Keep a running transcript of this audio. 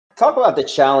talk about the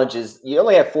challenges. You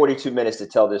only have 42 minutes to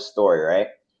tell this story, right?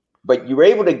 But you were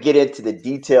able to get into the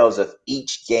details of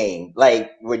each game.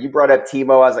 Like when you brought up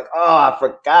Timo, I was like, oh, I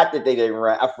forgot that they didn't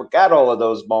run. I forgot all of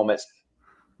those moments.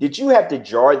 Did you have to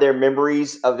jar their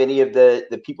memories of any of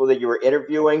the people that you were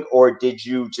interviewing, or did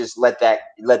you just let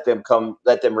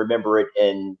them remember it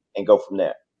and go from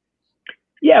there?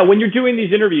 Yeah, when you're doing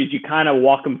these interviews, you kind of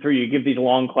walk them through. You give these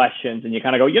long questions, and you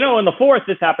kind of go, in the fourth,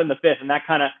 this happened, the fifth, and that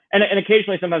kind of, and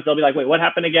occasionally, sometimes they'll be like, wait, what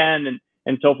happened again,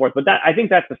 and so forth. But I think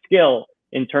that's a skill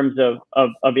in terms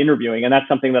of interviewing, and that's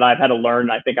something that I've had to learn.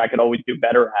 And I think I could always do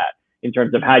better at in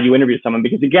terms of how you interview someone,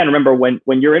 because again, remember when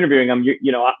you're interviewing them,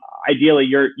 ideally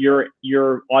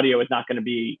your audio is not going to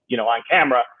be on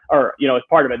camera or as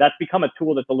part of it. That's become a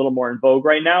tool that's a little more in vogue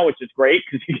right now, which is great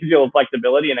because it gives you a little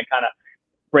flexibility and it kind of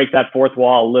break that fourth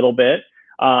wall a little bit.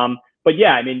 But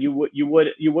yeah, I mean, you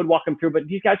would walk them through, but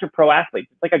these guys are pro athletes.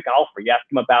 It's like a golfer. You ask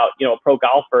them about, a pro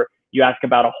golfer, you ask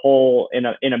about a hole in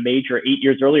a major 8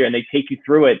 years earlier, and they take you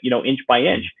through it, inch by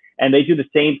inch. And they do the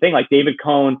same thing, like David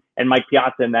Cohen and Mike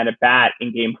Piazza in that at bat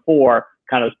in Game 4,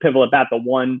 kind of pivotal at bat, the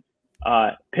one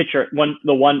pitcher,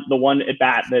 the one at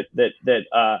bat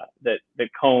that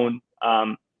Cohen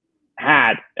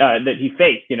had that he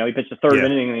faced. He pitched the third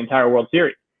inning in the entire World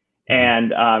Series.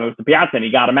 And it was the Piazza, and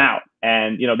he got him out.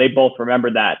 And, they both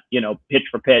remembered that, pitch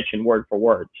for pitch and word for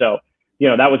word. So,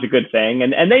 that was a good thing.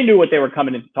 And they knew what they were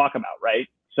coming in to talk about, right?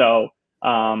 So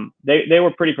they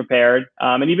were pretty prepared.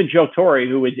 And even Joe Torre,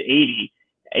 who is 80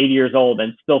 years old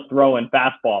and still throwing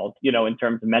fastballs, in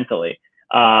terms of mentally,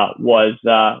 was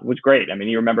great. I mean,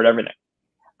 he remembered everything.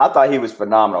 I thought he was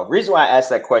phenomenal. The reason why I asked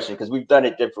that question, because we've done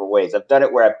it different ways. I've done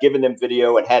it where I've given them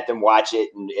video and had them watch it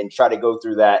and try to go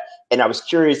through that. And I was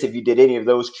curious if you did any of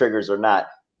those triggers or not.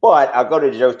 But I'll go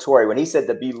to Joe Torre. When he said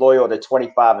to be loyal to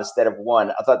 25 instead of 1,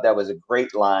 I thought that was a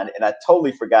great line. And I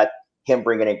totally forgot him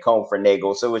bringing in Cohen for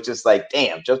Nagel. So it was just like,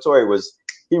 damn, Joe Torre was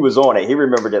on it. He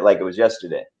remembered it like it was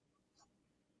yesterday.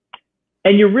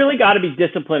 And you really got to be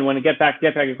disciplined when you get back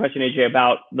to your question, AJ,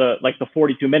 about the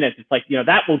 42 minutes. It's like,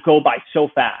 that will go by so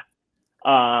fast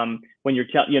when you're,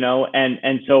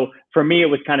 and so for me, it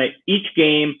was kind of each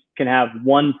game can have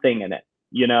one thing in it,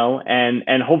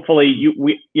 and hopefully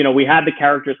we had the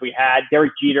characters we had.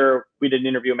 Derek Jeter, we didn't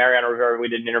interview. Mariano Rivera, we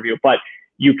didn't interview, but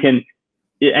you can,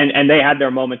 and they had their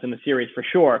moments in the series for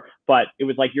sure, but it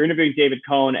was like you're interviewing David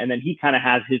Cohen, and then he kind of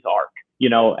has his arc.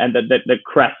 And the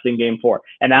crest in Game 4.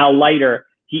 And Al Leiter,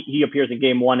 he appears in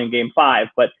Game 1 and Game 5,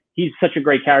 but he's such a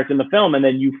great character in the film. And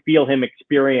then you feel him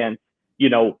experience,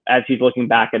 as he's looking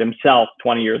back at himself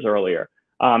 20 years earlier.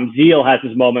 Zeal has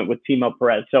his moment with Timo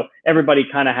Perez. So everybody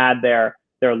kind of had their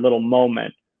little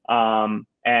moment.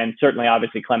 And certainly,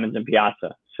 obviously, Clemens and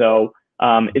Piazza. So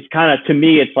it's kind of, to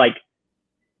me, it's like,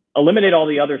 eliminate all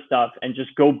the other stuff and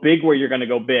just go big where you're going to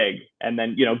go big. And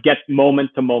then, get moment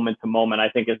to moment to moment, I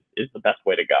think is the best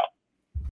way to go.